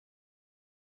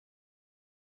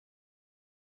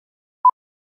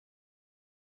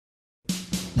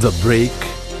The break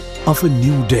of a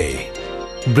new day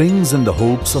brings in the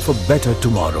hopes of a better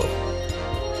tomorrow.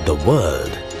 The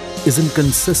world is in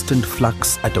consistent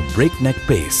flux at a breakneck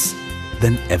pace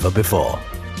than ever before.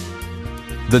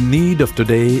 The need of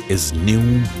today is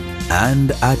new and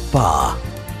at par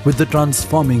with the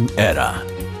transforming era.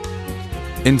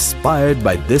 Inspired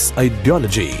by this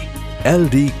ideology,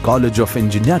 LD College of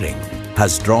Engineering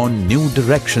has drawn new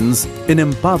directions in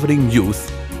empowering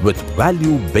youth with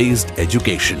value-based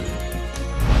education.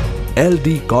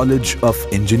 LD College of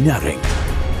Engineering,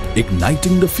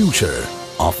 igniting the future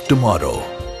of tomorrow.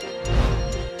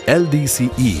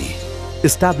 LDCE,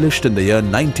 established in the year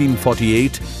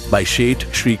 1948 by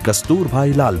Sheth Shri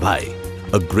Kasturbhai Lalbhai,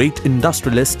 a great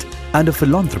industrialist and a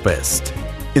philanthropist,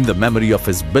 in the memory of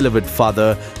his beloved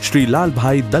father Shri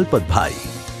Lalbhai Dalpatbhai,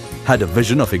 had a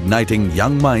vision of igniting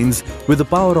young minds with the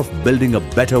power of building a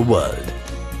better world.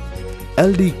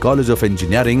 LD College of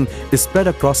Engineering is spread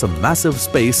across a massive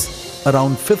space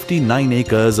around 59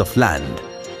 acres of land,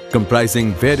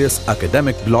 comprising various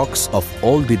academic blocks of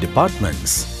all the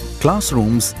departments,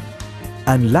 classrooms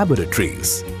and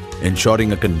laboratories,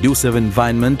 ensuring a conducive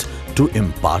environment to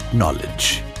impart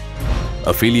knowledge.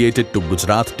 Affiliated to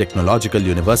Gujarat Technological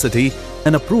University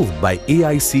and approved by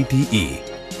AICTE,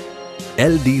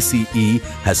 LDCE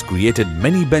has created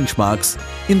many benchmarks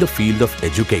in the field of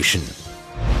education.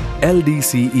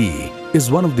 LDCE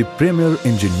is one of the premier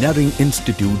engineering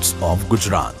institutes of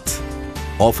Gujarat,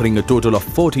 offering a total of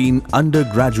 14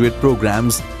 undergraduate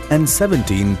programs and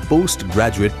 17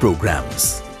 postgraduate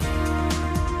programs.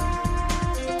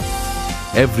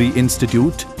 Every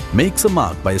institute makes a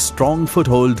mark by a strong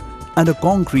foothold and a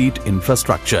concrete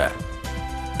infrastructure.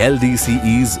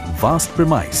 LDCE's vast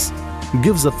premise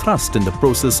gives a thrust in the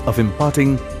process of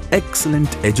imparting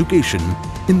excellent education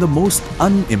in the most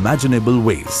unimaginable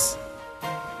ways.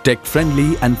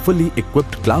 Tech-friendly and fully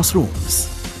equipped classrooms,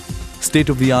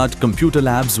 state-of-the-art computer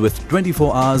labs with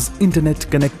 24 hours internet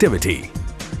connectivity,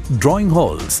 drawing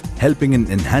halls helping in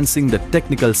enhancing the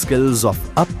technical skills of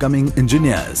upcoming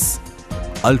engineers,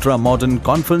 ultra-modern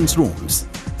conference rooms,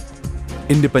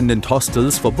 independent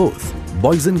hostels for both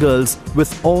boys and girls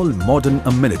with all modern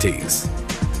amenities,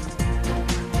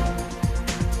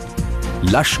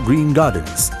 lush green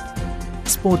gardens,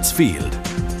 sports field,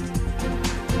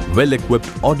 well-equipped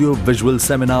audio-visual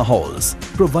seminar halls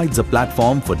provides a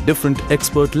platform for different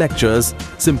expert lectures,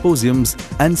 symposiums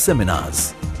and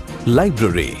seminars.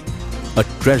 Library, a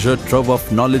treasure trove of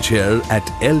knowledge here at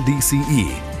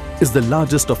LDCE, is the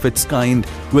largest of its kind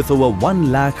with over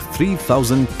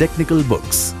 1,03,000 technical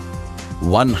books,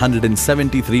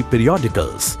 173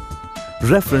 periodicals,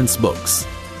 reference books,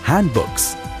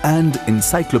 handbooks and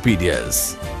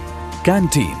encyclopedias.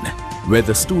 Canteen, where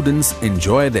the students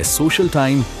enjoy their social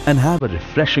time and have a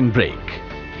refreshing break.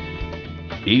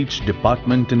 Each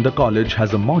department in the college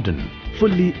has a modern,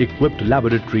 fully equipped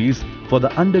laboratories for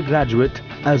the undergraduate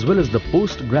as well as the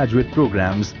postgraduate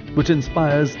programs, which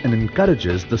inspires and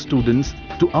encourages the students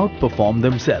to outperform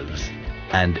themselves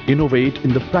and innovate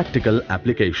in the practical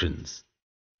applications.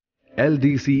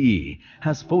 LDCE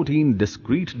has 14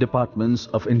 discrete departments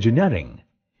of engineering.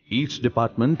 Each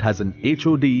department has an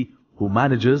HOD who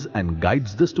manages and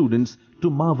guides the students to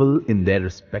marvel in their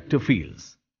respective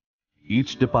fields.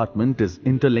 Each department is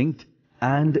interlinked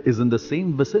and is in the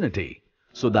same vicinity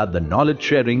so that the knowledge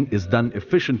sharing is done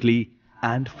efficiently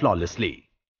and flawlessly.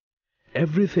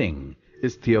 Everything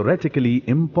is theoretically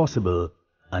impossible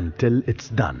until it's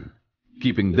done.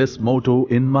 Keeping this motto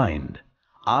in mind,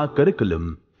 our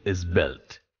curriculum is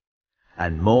built,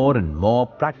 and more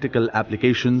practical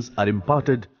applications are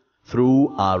imparted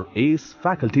through our ACE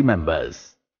faculty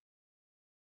members.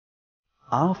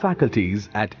 Our faculties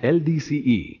at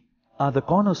LDCE are the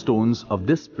cornerstones of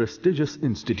this prestigious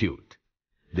institute.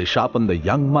 They sharpen the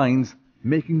young minds,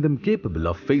 making them capable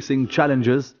of facing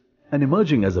challenges and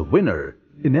emerging as a winner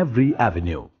in every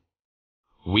avenue.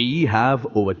 We have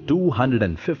over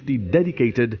 250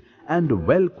 dedicated and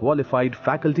well-qualified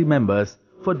faculty members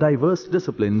for diverse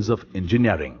disciplines of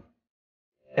engineering.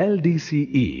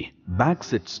 LDCE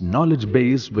backs its knowledge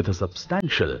base with a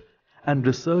substantial and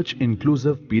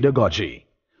research-inclusive pedagogy,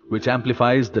 which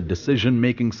amplifies the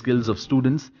decision-making skills of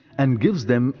students and gives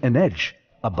them an edge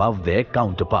above their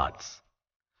counterparts.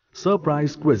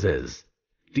 Surprise quizzes,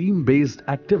 team-based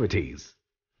activities,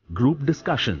 group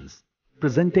discussions,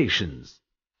 presentations,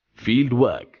 field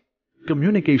work,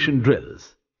 communication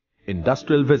drills,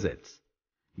 industrial visits,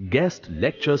 guest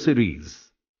lecture series.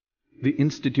 The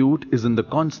institute is in the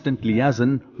constant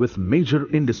liaison with major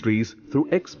industries through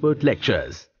expert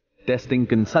lectures, testing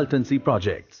consultancy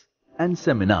projects and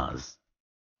seminars.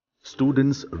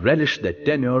 Students relish their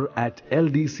tenure at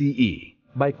LDCE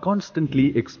by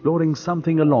constantly exploring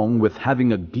something along with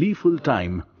having a gleeful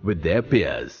time with their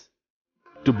peers.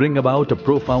 To bring about a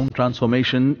profound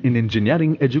transformation in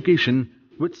engineering education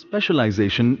with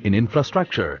specialization in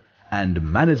infrastructure and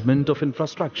management of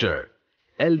infrastructure,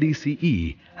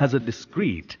 LDCE has a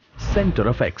discrete Center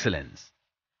of Excellence.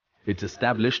 It's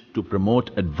established to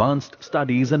promote advanced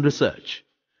studies and research,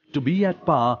 to be at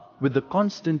par with the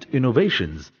constant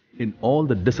innovations in all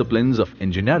the disciplines of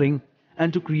engineering,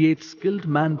 and to create skilled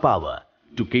manpower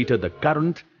to cater the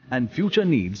current and future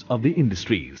needs of the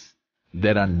industries.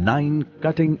 There are 9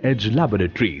 cutting-edge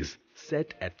laboratories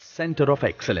set at Center of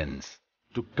Excellence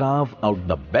to carve out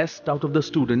the best out of the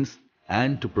students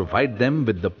and to provide them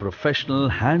with the professional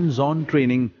hands-on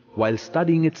training while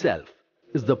studying itself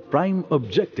is the prime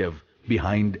objective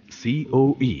behind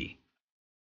COE.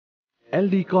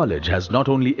 LD College has not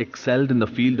only excelled in the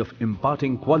field of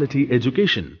imparting quality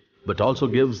education, but also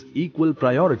gives equal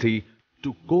priority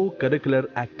to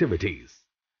co-curricular activities.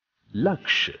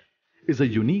 Laksh is a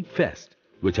unique fest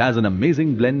which has an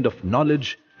amazing blend of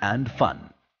knowledge and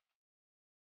fun.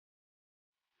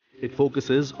 It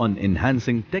focuses on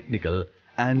enhancing technical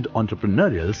and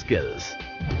entrepreneurial skills.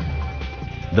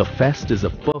 The fest is a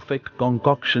perfect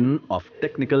concoction of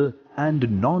technical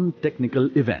and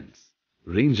non-technical events,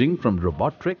 ranging from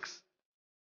robotics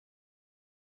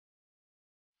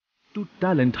to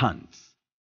talent hunts,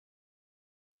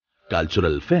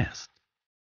 cultural fest,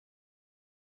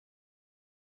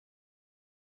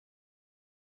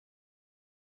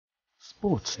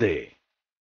 sports day,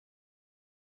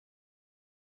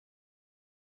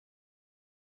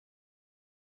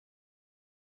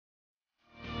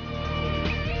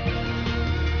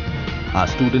 our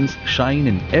students shine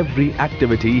in every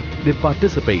activity they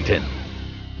participate in.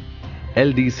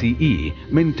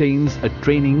 LDCE maintains a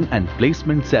training and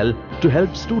placement cell to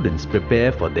help students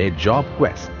prepare for their job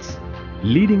quests.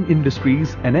 Leading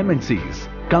industries and MNCs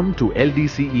come to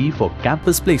LDCE for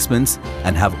campus placements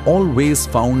and have always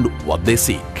found what they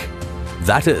seek.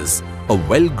 That is, a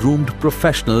well-groomed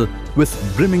professional with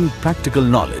brimming practical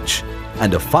knowledge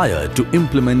and a fire to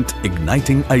implement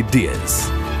igniting ideas.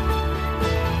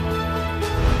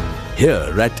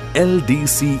 Here at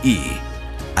LDCE,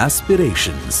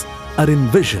 aspirations are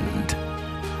envisioned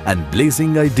and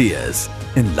blazing ideas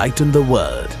enlighten the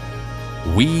world.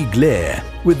 We glare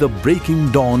with the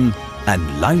breaking dawn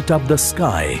and light up the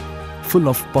sky full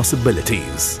of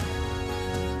possibilities.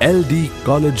 LD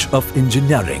College of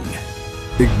Engineering,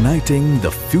 igniting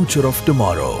the future of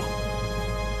tomorrow.